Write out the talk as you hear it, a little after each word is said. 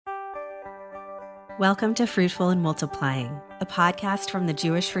Welcome to Fruitful and Multiplying, a podcast from the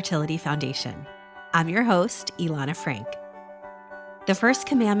Jewish Fertility Foundation. I'm your host, Ilana Frank. The first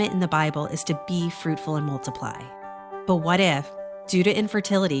commandment in the Bible is to be fruitful and multiply. But what if, due to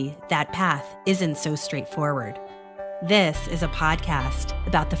infertility, that path isn't so straightforward? This is a podcast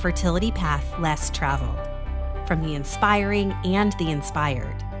about the fertility path less traveled, from the inspiring and the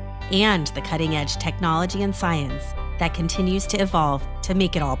inspired, and the cutting-edge technology and science that continues to evolve to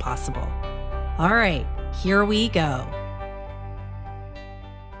make it all possible. All right, here we go.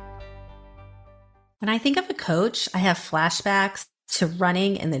 When I think of a coach, I have flashbacks to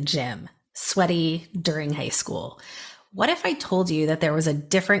running in the gym, sweaty during high school. What if I told you that there was a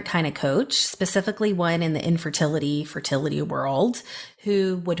different kind of coach, specifically one in the fertility world,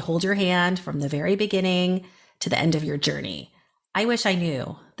 who would hold your hand from the very beginning to the end of your journey? I wish I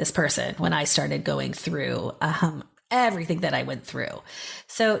knew this person when I started going through everything that I went through.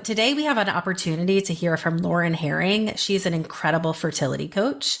 So today we have an opportunity to hear from Lauren Haring. She's an incredible fertility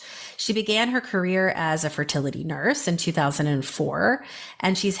coach. She began her career as a fertility nurse in 2004,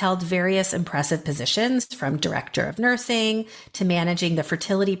 and she's held various impressive positions from director of nursing to managing the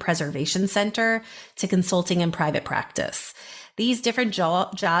Fertility Preservation Center to consulting in private practice. These different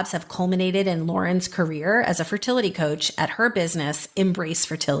jobs have culminated in Lauren's career as a fertility coach at her business, Embrace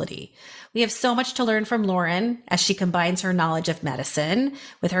Fertility. We have so much to learn from Lauren as she combines her knowledge of medicine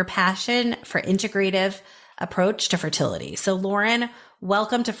with her passion for integrative approach to fertility. So Lauren,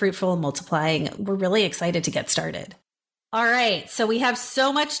 welcome to Fruitful and Multiplying. We're really excited to get started. All right, so we have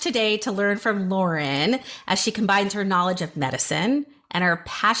so much today to learn from Lauren as she combines her knowledge of medicine and her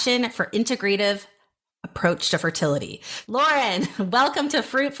passion for integrative approach to fertility. Lauren, welcome to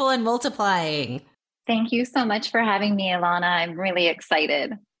Fruitful and Multiplying. Thank you so much for having me, Ilana. I'm really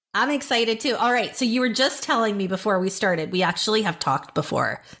excited. I'm excited too. All right. So you were just telling me before we started, we actually have talked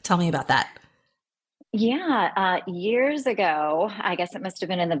before. Tell me about that. Yeah. Years ago, I guess it must have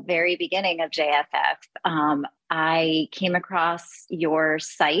been in the very beginning of JFF, I came across your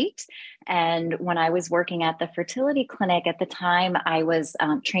site. And when I was working at the fertility clinic at the time, I was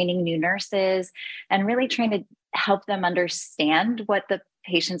training new nurses and really trying to help them understand what the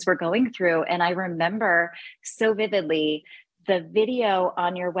patients were going through. And I remember so vividly the video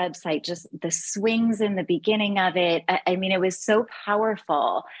on your website, just the swings in the beginning of it. I mean, it was so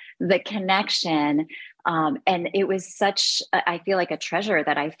powerful, the connection. And it was such, I feel like a treasure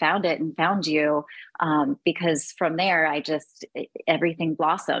that I found it and found you, because from there, everything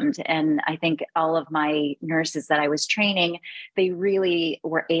blossomed. And I think all of my nurses that I was training, they really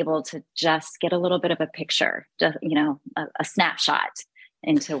were able to just get a little bit of a picture, just, a snapshot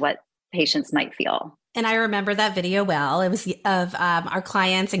into what patients might feel. And I remember that video well. It was of our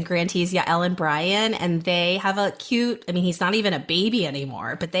clients and grantees, Yael and Brian, and they have a cute, he's not even a baby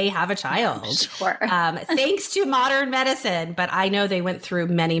anymore, but they have a child. Sure. Thanks to modern medicine. But I know they went through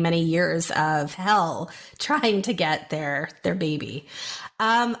many, many years of hell trying to get their baby.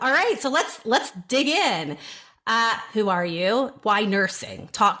 All right, so let's dig in. Who are you? Why nursing?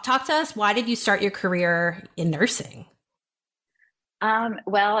 Talk to us. Why did you start your career in nursing?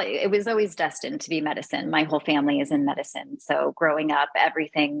 Well, it was always destined to be medicine. My whole family is in medicine. So growing up,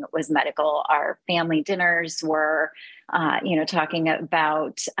 everything was medical. Our family dinners were, talking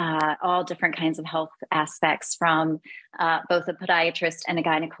about all different kinds of health aspects from both a podiatrist and a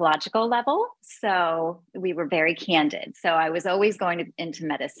gynecological level. So we were very candid. So I was always going into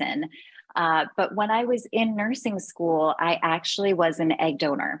medicine. But when I was in nursing school, I actually was an egg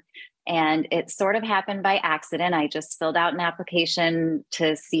donor. And it sort of happened by accident. I just filled out an application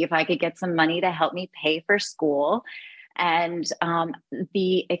to see if I could get some money to help me pay for school. And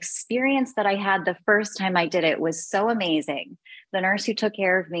the experience that I had the first time I did it was so amazing. The nurse who took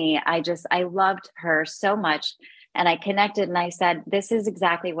care of me, I loved her so much. And I connected and I said, this is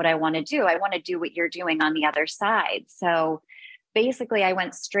exactly what I want to do. I want to do what you're doing on the other side. So basically, I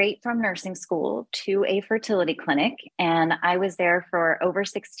went straight from nursing school to a fertility clinic, and I was there for over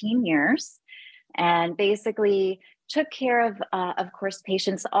 16 years and basically took care of course,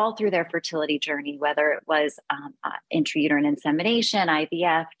 patients all through their fertility journey, whether it was intrauterine insemination,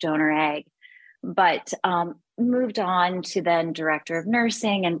 IVF, donor egg, but moved on to then director of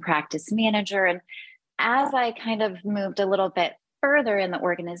nursing and practice manager. And as I kind of moved a little bit further in the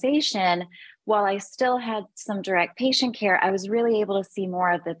organization, while I still had some direct patient care, I was really able to see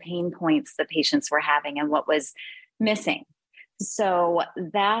more of the pain points the patients were having and what was missing. So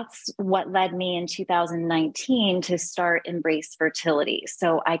that's what led me in 2019 to start Embrace Fertility.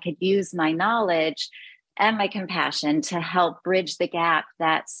 So I could use my knowledge and my compassion to help bridge the gap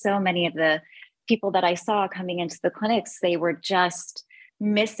that so many of the people that I saw coming into the clinics, they were just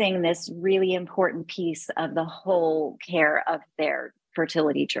missing this really important piece of the whole care of their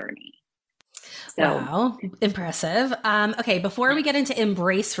fertility journey. So, Wow, impressive. Okay, before we get into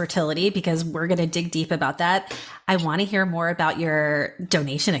embrace fertility, because we're going to dig deep about that, I want to hear more about your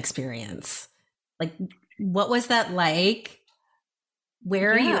donation experience. Like, what was that like?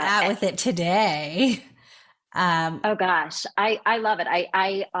 Where are you yeah. at with it today? Oh gosh, I love it.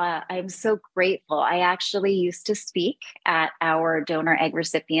 I'm so grateful. I actually used to speak at our donor egg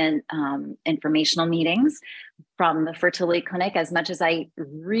recipient informational meetings from the fertility clinic. As much as I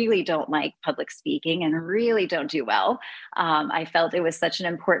really don't like public speaking and really don't do well, I felt it was such an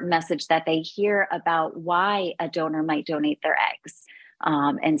important message that they hear about why a donor might donate their eggs.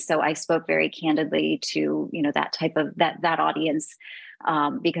 And so I spoke very candidly to, that type of that audience,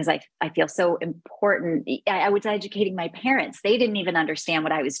 because I feel so important. I was educating my parents. They didn't even understand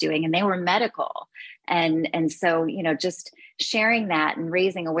what I was doing, and they were medical. And so, just sharing that and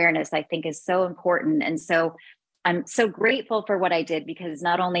raising awareness, I think, is so important. And so I'm so grateful for what I did, because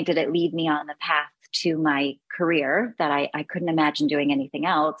not only did it lead me on the path to my career that I couldn't imagine doing anything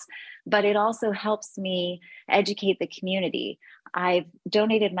else, but it also helps me educate the community. I've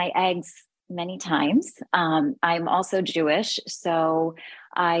donated my eggs many times. I'm also Jewish, so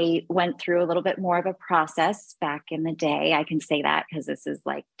I went through a little bit more of a process back in the day. I can say that because this is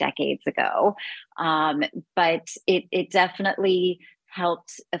like decades ago. But it definitely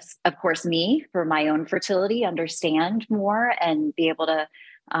helped, of course, me for my own fertility, understand more and be able to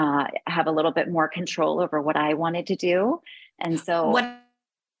have a little bit more control over what I wanted to do. And so, what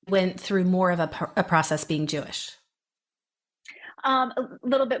went through more of a process being Jewish? a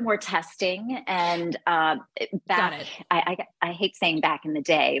little bit more testing and Got back. it. I hate saying back in the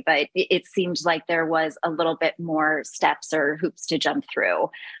day, but it seemed like there was a little bit more steps or hoops to jump through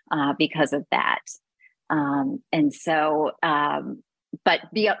because of that. And so, but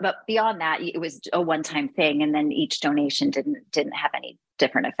beyond that, it was a one-time thing, and then each donation didn't have any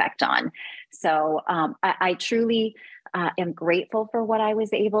different effect on. So I truly am grateful for what I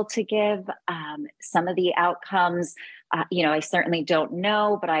was able to give. Some of the outcomes, I certainly don't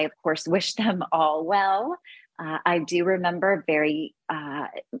know, but I of course wish them all well. I do remember very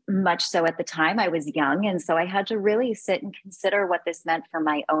much so at the time I was young, and so I had to really sit and consider what this meant for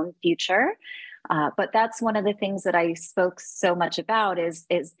my own future. But that's one of the things that I spoke so much about is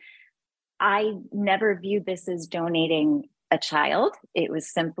I never viewed this as donating a child. It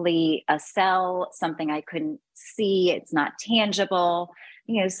was simply a cell, something I couldn't see. It's not tangible,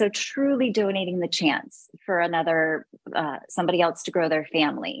 so truly donating the chance for another, somebody else to grow their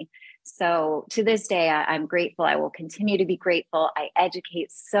family. So to this day, I'm grateful. I will continue to be grateful. I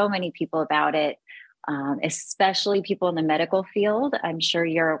educate so many people about it, especially people in the medical field. I'm sure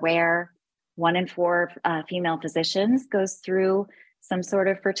you're aware 1 in 4 female physicians goes through some sort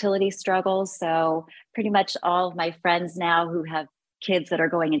of fertility struggle. So pretty much all of my friends now who have kids that are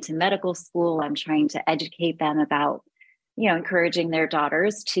going into medical school, I'm trying to educate them about, encouraging their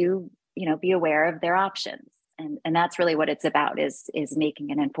daughters to, be aware of their options. And that's really what it's about is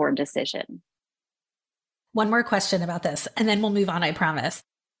making an informed decision. One more question about this, and then we'll move on, I promise.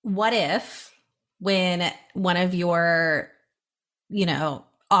 What if when one of your,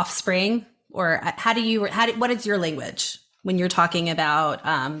 offspring, or what is your language when you're talking about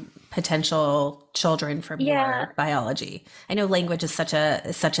potential children from your biology? I know language is such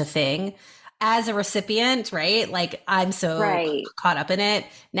a thing. As a recipient, right? Like I'm so Right. caught up in it.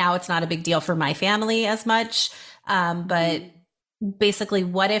 Now it's not a big deal for my family as much. But basically,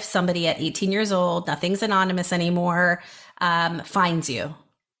 what if somebody at 18 years old, nothing's anonymous anymore, finds you?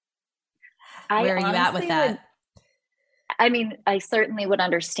 Where are you at with that? I certainly would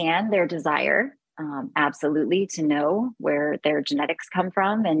understand their desire, absolutely, to know where their genetics come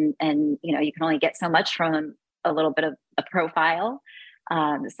from, and you can only get so much from a little bit of a profile.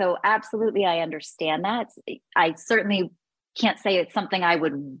 So absolutely, I understand that. I certainly can't say it's something I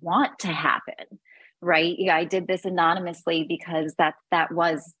would want to happen, right? I did this anonymously because that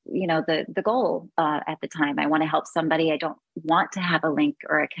was, the goal at the time. I want to help somebody. I don't want to have a link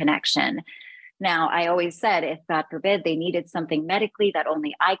or a connection. Now, I always said, if God forbid they needed something medically that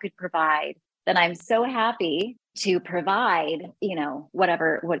only I could provide, then I'm so happy to provide,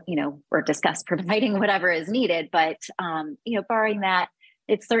 or discuss providing whatever is needed. But, barring that,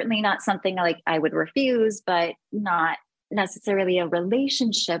 it's certainly not something like I would refuse, but not necessarily a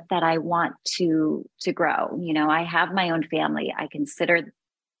relationship that I want to grow. I have my own family. I consider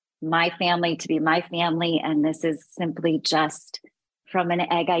my family to be my family. And this is simply just from an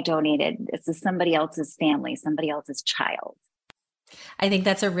egg I donated. This is somebody else's family, somebody else's child. I think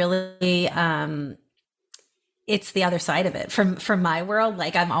that's a really it's the other side of it from my world.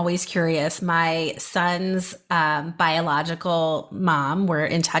 Like, I'm always curious. My son's biological mom, we're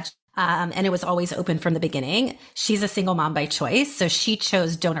in touch. And it was always open from the beginning. She's a single mom by choice. So she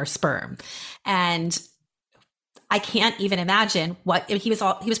chose donor sperm. And I can't even imagine what he was.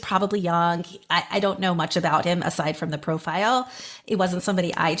 He was probably young. I don't know much about him aside from the profile. It wasn't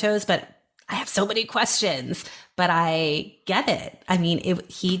somebody I chose, but I have so many questions. But I get it. I mean,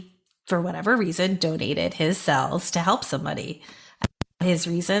 he, for whatever reason, donated his cells to help somebody. His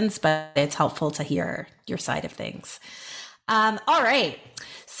reasons, but it's helpful to hear your side of things. All right.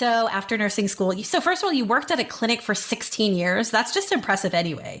 So after nursing school, so first of all, you worked at a clinic for 16 years. That's just impressive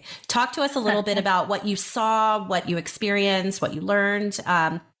anyway. Talk to us a little bit about what you saw, what you experienced, what you learned.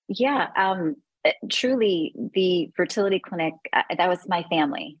 Truly, the fertility clinic, that was my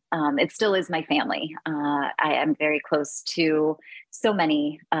family. It still is my family. I am very close to so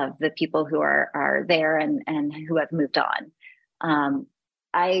many of the people who are there and who have moved on.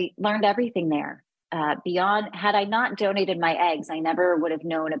 I learned everything there. Beyond, had I not donated my eggs, I never would have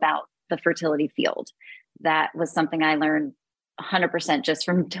known about the fertility field. That was something I learned 100% just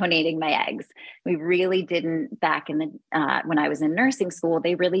from donating my eggs. We really didn't, back in the when I was in nursing school,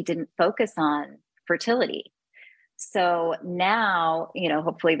 they really didn't focus on fertility. So now,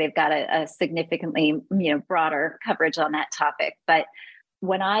 hopefully they've got a significantly, broader coverage on that topic. But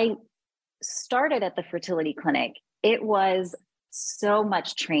when I started at the fertility clinic, it was so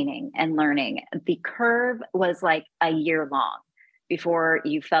much training and learning. The curve was like a year long before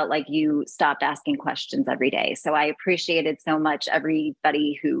you felt like you stopped asking questions every day. So I appreciated so much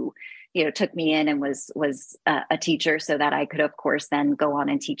everybody who, took me in and was a teacher, so that I could, of course, then go on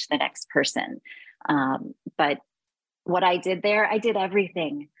and teach the next person. But what I did there, I did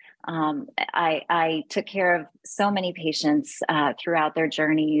everything. I took care of so many patients throughout their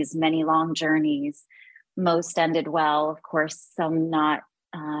journeys, many long journeys. Most ended well, of course, some not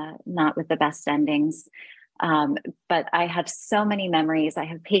with the best endings. But I have so many memories. I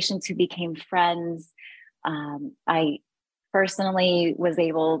have patients who became friends. I personally was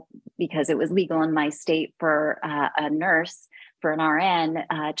able, because it was legal in my state for a nurse, for an RN,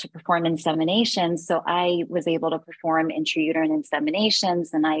 to perform inseminations. So I was able to perform intrauterine inseminations.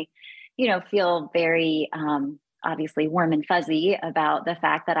 And I, feel very obviously warm and fuzzy about the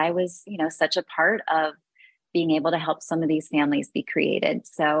fact that I was, such a part of being able to help some of these families be created.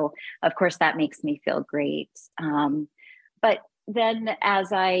 So of course that makes me feel great. But then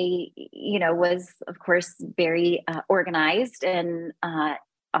as I, was of course very organized and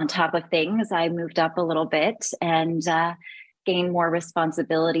on top of things, I moved up a little bit and gained more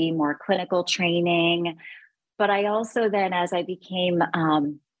responsibility, more clinical training. But I also then, as I became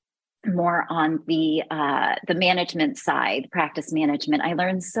more on the management side, practice management, I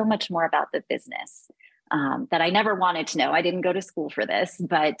learned so much more about the business that I never wanted to know. I didn't go to school for this,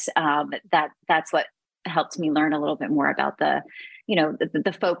 but that's what helped me learn a little bit more about the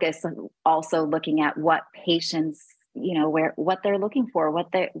focus of also looking at what patients, what they're looking for,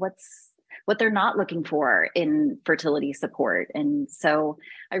 what they're not looking for in fertility support. And so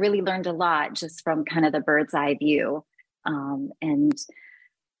I really learned a lot just from kind of the bird's eye view. And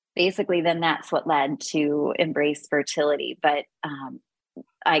basically then that's what led to Embrace Fertility. But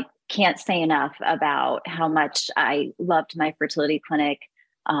I can't say enough about how much I loved my fertility clinic.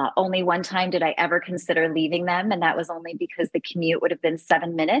 Only one time did I ever consider leaving them. And that was only because the commute would have been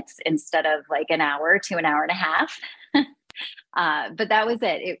 7 minutes instead of like an hour to an hour and a half. But that was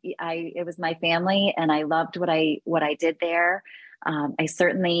it. It was my family, and I loved what I did there. I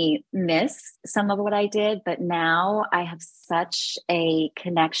certainly miss some of what I did, but now I have such a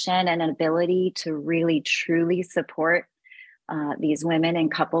connection and an ability to really truly support these women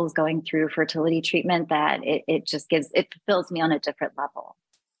and couples going through fertility treatment that it fulfills me on a different level.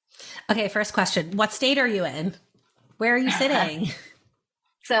 Okay, first question. What state are you in? Where are you sitting?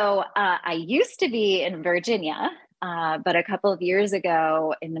 So I used to be in Virginia, but a couple of years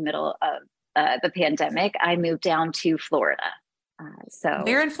ago, in the middle of the pandemic, I moved down to Florida. So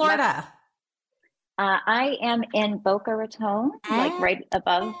where in Florida? I am in Boca Raton, like right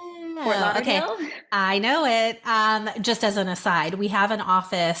above Fort Lauderdale. Okay, I know it. Just as an aside, we have an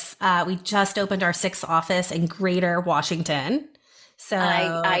office. We just opened our 6th office in Greater Washington. So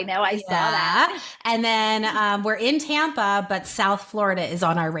I know, I saw that. And then we're in Tampa, but South Florida is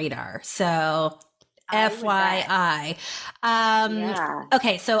on our radar. So FYI.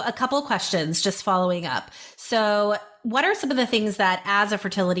 Okay, so a couple of questions just following up. So what are some of the things that as a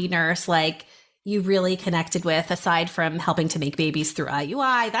fertility nurse, like, you really connected with, aside from helping to make babies through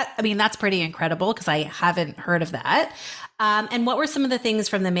IUI? That's pretty incredible, because I haven't heard of that. And what were some of the things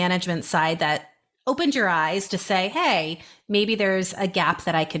from the management side that opened your eyes to say, hey, maybe there's a gap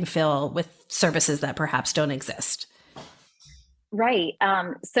that I can fill with services that perhaps don't exist? Right.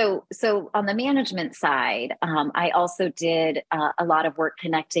 So on the management side, I also did a lot of work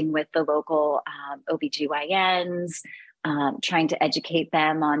connecting with the local OBGYNs, trying to educate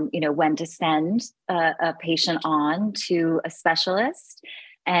them on, when to send a patient on to a specialist.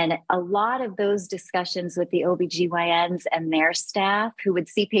 And a lot of those discussions with the OBGYNs and their staff who would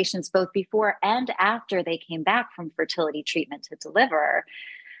see patients both before and after they came back from fertility treatment to deliver,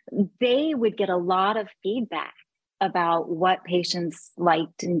 they would get a lot of feedback about what patients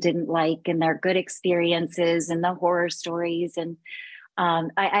liked and didn't like and their good experiences and the horror stories. And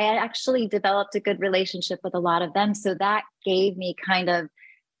I actually developed a good relationship with a lot of them. So that gave me kind of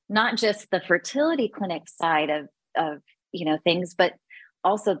not just the fertility clinic side of things, but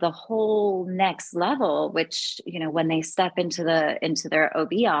also the whole next level, which, when they step into their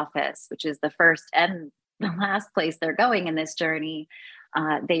OB office, which is the first and the last place they're going in this journey,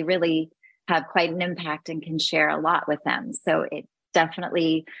 they really have quite an impact and can share a lot with them. So it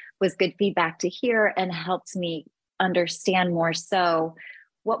definitely was good feedback to hear and helped me understand more so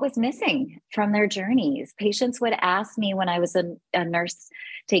what was missing from their journeys. Patients would ask me when I was a nurse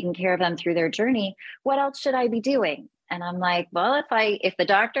taking care of them through their journey, what else should I be doing? And I'm like, well, if the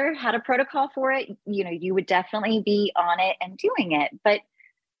doctor had a protocol for it, you would definitely be on it and doing it. But,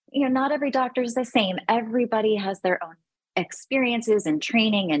 not every doctor is the same. Everybody has their own experiences and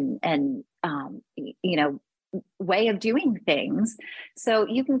training and way of doing things. So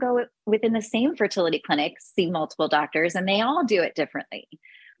you can go within the same fertility clinic, see multiple doctors, and they all do it differently.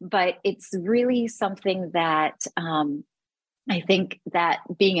 But it's really something that I think that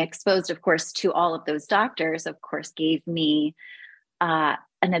being exposed, of course, to all of those doctors, of course, gave me an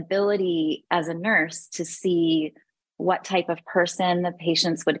ability as a nurse to see what type of person the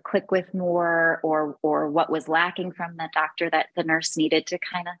patients would click with more, or what was lacking from the doctor that the nurse needed to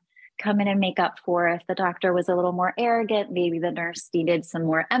kind of come in and make up for. If the doctor was a little more arrogant, maybe the nurse needed some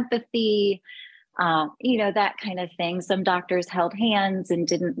more empathy, that kind of thing. Some doctors held hands and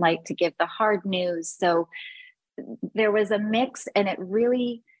didn't like to give the hard news. So there was a mix, and it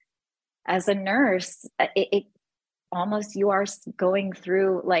really, as a nurse, it almost, you are going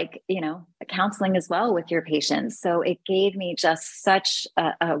through counseling as well with your patients. So it gave me just such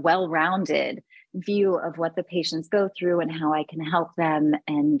a well-rounded view of what the patients go through and how I can help them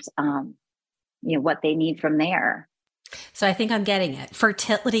and, what they need from there. So I think I'm getting it.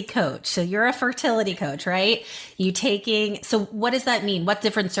 Fertility coach. So you're a fertility coach, right? So what does that mean? What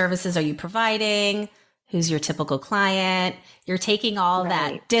different services are you providing? Who's your typical client? You're taking all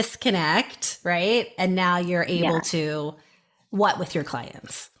that disconnect, right? And now you're able to what with your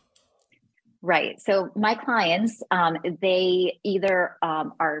clients? Right. So my clients, they either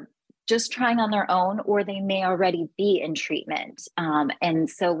are just trying on their own, or they may already be in treatment. And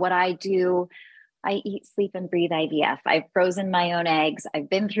so what I do, I eat, sleep, and breathe IVF. I've frozen my own eggs. I've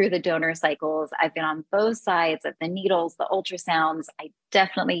been through the donor cycles. I've been on both sides of the needles, the ultrasounds. I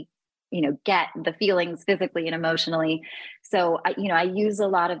definitely get the feelings physically and emotionally. So, I use a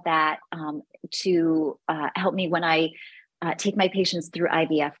lot of that to help me when I take my patients through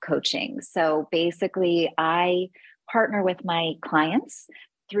IVF coaching. So basically, I partner with my clients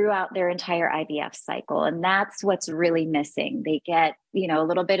throughout their entire IVF cycle. And that's what's really missing. They get, a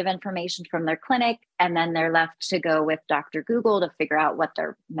little bit of information from their clinic, and then they're left to go with Dr. Google to figure out what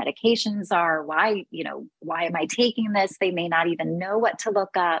their medications are. Why am I taking this? They may not even know what to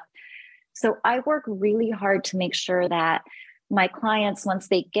look up. So I work really hard to make sure that my clients, once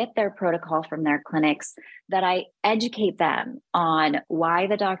they get their protocol from their clinics, that I educate them on why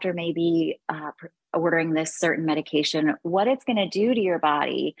the doctor may be ordering this certain medication, what it's going to do to your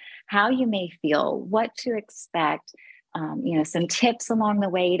body, how you may feel, what to expect, some tips along the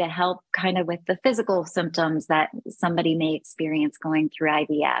way to help kind of with the physical symptoms that somebody may experience going through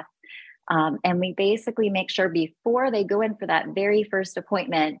IVF. And we basically make sure before they go in for that very first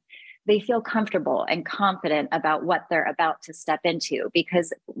appointment, they feel comfortable and confident about what they're about to step into,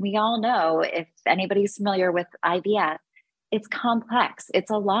 because we all know, if anybody's familiar with IVF, it's complex. It's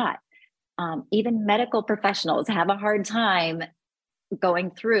a lot. Even medical professionals have a hard time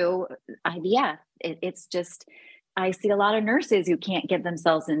going through IVF. It's just, I see a lot of nurses who can't give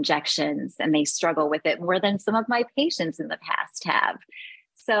themselves injections, and they struggle with it more than some of my patients in the past have.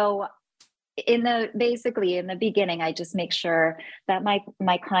 So in the beginning, I just make sure that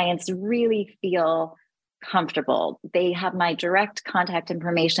my clients really feel comfortable. They have my direct contact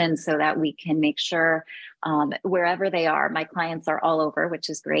information so that we can make sure wherever they are. My clients are all over, which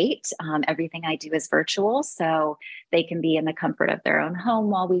is great. Everything I do is virtual, so they can be in the comfort of their own home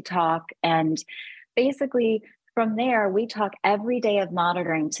while we talk. And basically, from there, we talk every day of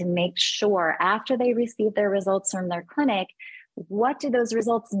monitoring to make sure after they receive their results from their clinic, what do those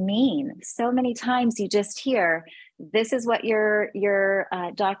results mean? So many times you just hear, this is what your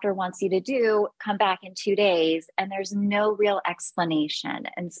doctor wants you to do. Come back in 2 days, and there's no real explanation.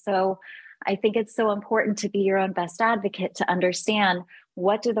 And so, I think it's so important to be your own best advocate to understand,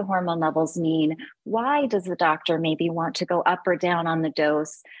 what do the hormone levels mean? Why does the doctor maybe want to go up or down on the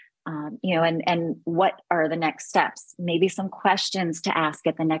dose? And what are the next steps? Maybe some questions to ask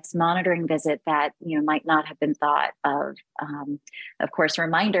at the next monitoring visit that might not have been thought of. Of course,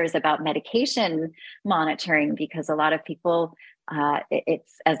 reminders about medication monitoring, because a lot of people,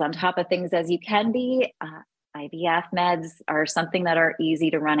 it's as on top of things as you can be. IVF meds are something that are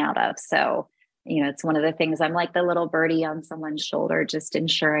easy to run out of. So, it's one of the things, I'm like the little birdie on someone's shoulder, just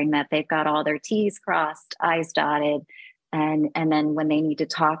ensuring that they've got all their T's crossed, I's dotted. And then when they need to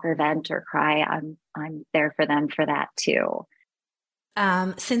talk or vent or cry, I'm there for them for that too.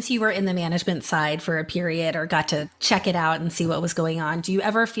 Since you were in the management side for a period or got to check it out and see what was going on, do you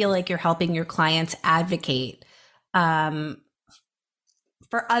ever feel like you're helping your clients advocate for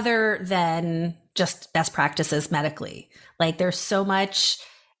other than just best practices medically? Like, there's so much,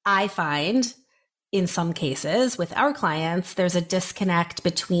 I find in some cases with our clients, there's a disconnect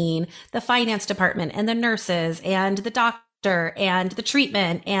between the finance department and the nurses and the doctor and the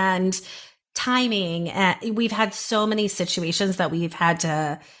treatment and timing. And we've had so many situations that we've had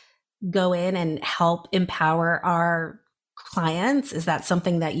to go in and help empower our clients. Is that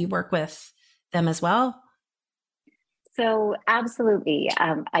something that you work with them as well? So absolutely,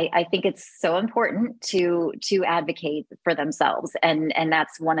 I think it's so important to advocate for themselves, and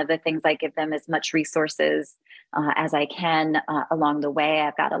that's one of the things I give them as much resources as I can along the way.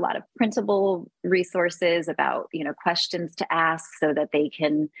 I've got a lot of printable resources about questions to ask, so that they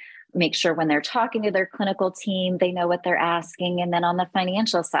can make sure when they're talking to their clinical team, they know what they're asking. And then on the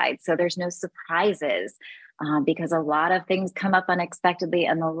financial side, so there's no surprises. Because a lot of things come up unexpectedly,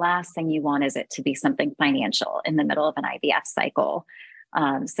 and the last thing you want is it to be something financial in the middle of an IVF cycle.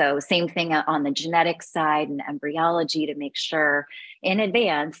 So same thing on the genetic side and embryology, to make sure in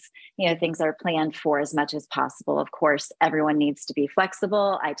advance, things are planned for as much as possible. Of course, everyone needs to be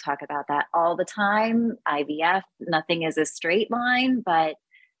flexible. I talk about that all the time. IVF, nothing is a straight line, but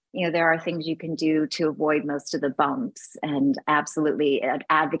there are things you can do to avoid most of the bumps, and absolutely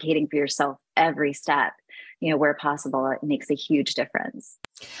advocating for yourself every step, where possible. It makes a huge difference.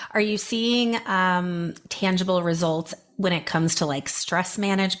 Are you seeing tangible results when it comes to like stress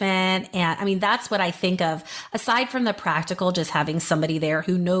management? And I mean, that's what I think of, aside from the practical, just having somebody there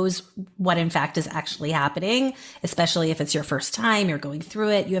who knows what in fact is actually happening, especially if it's your first time, you're going through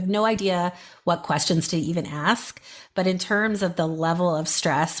it, you have no idea what questions to even ask. But in terms of the level of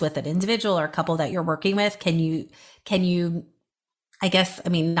stress with an individual or a couple that you're working with, can you, I guess, I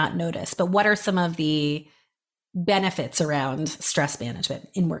mean, not notice, but what are some of the benefits around stress management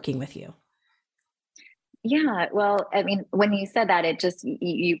in working with you? Yeah, well, I mean, when you said that, it just,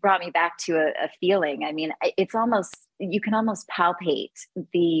 you brought me back to a feeling. I mean, it's almost, you can almost palpate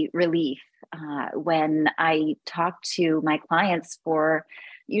the relief when I talk to my clients for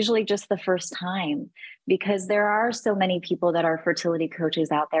usually just the first time, because there are so many people that are fertility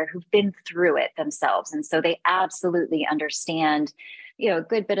coaches out there who've been through it themselves. And so they absolutely understand, a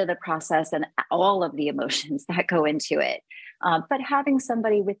good bit of the process and all of the emotions that go into it. But having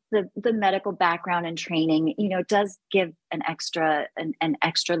somebody with the medical background and training, does give an extra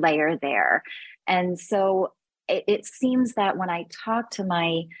layer there. And so it seems that when I talk to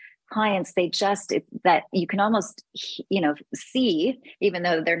my clients, that you can almost, see, even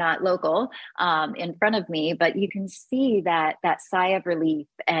though they're not local in front of me, but you can see that sigh of relief,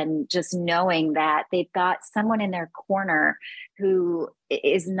 and just knowing that they've got someone in their corner who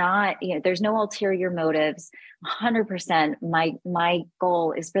is not, there's no ulterior motives. 100%. My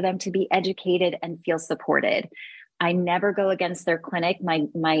goal is for them to be educated and feel supported. I never go against their clinic.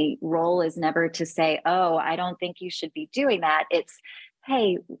 My role is never to say, oh, I don't think you should be doing that. It's,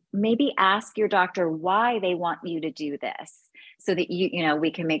 hey, maybe ask your doctor why they want you to do this, so that we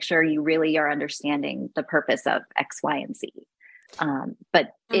can make sure you really are understanding the purpose of X, Y, and Z.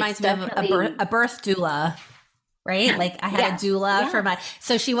 But Reminds me of a birth doula, right? Like I had a doula for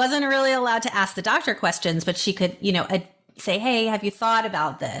so she wasn't really allowed to ask the doctor questions, but she could, say, hey, have you thought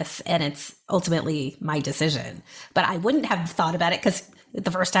about this? And it's ultimately my decision. But I wouldn't have thought about it, because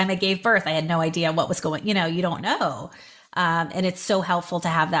the first time I gave birth, I had no idea what was going, you don't know. And it's so helpful to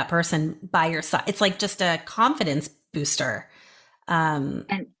have that person by your side. It's like just a confidence booster.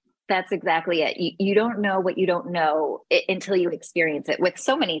 And That's exactly it. You don't know what you don't know until you experience it with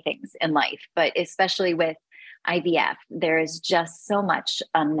so many things in life, but especially with IVF, there is just so much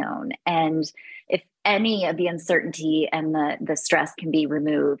unknown. And if any of the uncertainty and the stress can be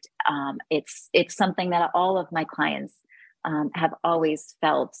removed, it's something that all of my clients have always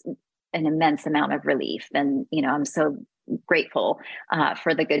felt an immense amount of relief. And, I'm so grateful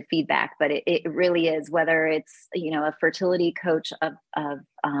for the good feedback, but it really is, whether it's, a fertility coach of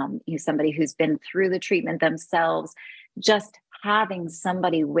somebody who's been through the treatment themselves, just having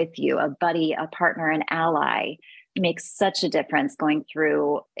somebody with you, a buddy, a partner, an ally, makes such a difference going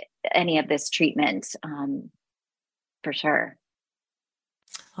through any of this treatment, for sure.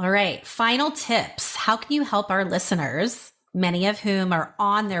 All right. Final tips. How can you help our listeners, many of whom are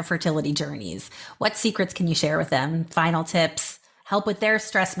on their fertility journeys? What secrets can you share with them? Final tips, help with their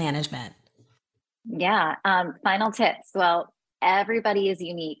stress management. Yeah. Final tips. Well, everybody is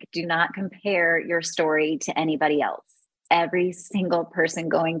unique. Do not compare your story to anybody else. Every single person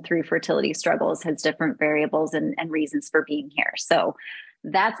going through fertility struggles has different variables and reasons for being here. So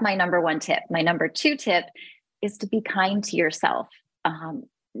that's my number one tip. My number two tip is to be kind to yourself.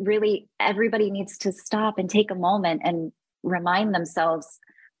 Really, everybody needs to stop and take a moment and remind themselves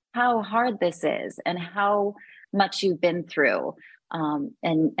how hard this is and how much you've been through,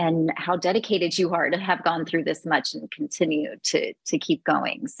 and how dedicated you are to have gone through this much and continue to keep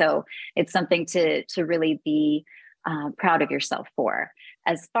going. So it's something to really be proud of yourself for.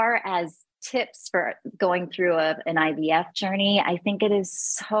 As far as tips for going through an IVF journey, I think it is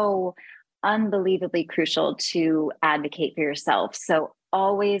so unbelievably crucial to advocate for yourself. So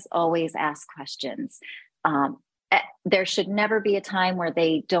always ask questions. There should never be a time where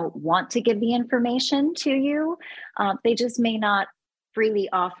they don't want to give the information to you. They just may not freely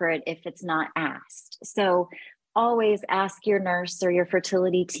offer it if it's not asked. So always ask your nurse or your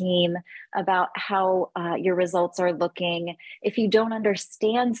fertility team about how your results are looking. If you don't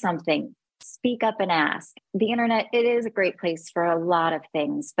understand something, speak up and ask. The internet, it is a great place for a lot of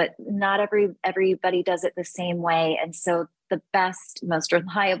things, but not everybody does it the same way. And so the best, most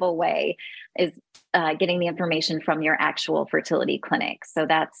reliable way is getting the information from your actual fertility clinic. So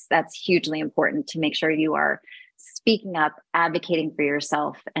that's hugely important to make sure you are speaking up, advocating for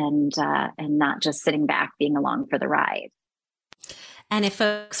yourself, and not just sitting back being along for the ride. And if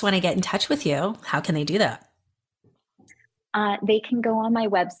folks want to get in touch with you, how can they do that? They can go on my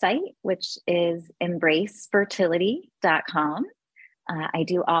website, which is embracefertility.com. I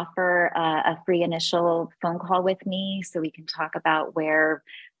do offer a free initial phone call with me so we can talk about where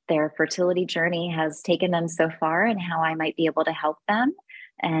their fertility journey has taken them so far and how I might be able to help them.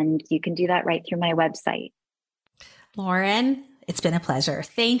 And you can do that right through my website. Lauren, it's been a pleasure.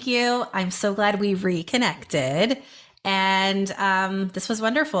 Thank you. I'm so glad we reconnected. And this was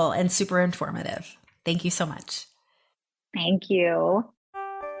wonderful and super informative. Thank you so much. Thank you.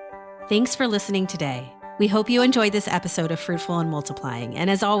 Thanks for listening today. We hope you enjoyed this episode of Fruitful and Multiplying. And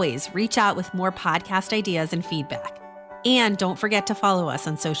as always, reach out with more podcast ideas and feedback. And don't forget to follow us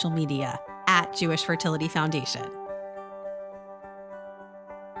on social media @Jewish Fertility Foundation.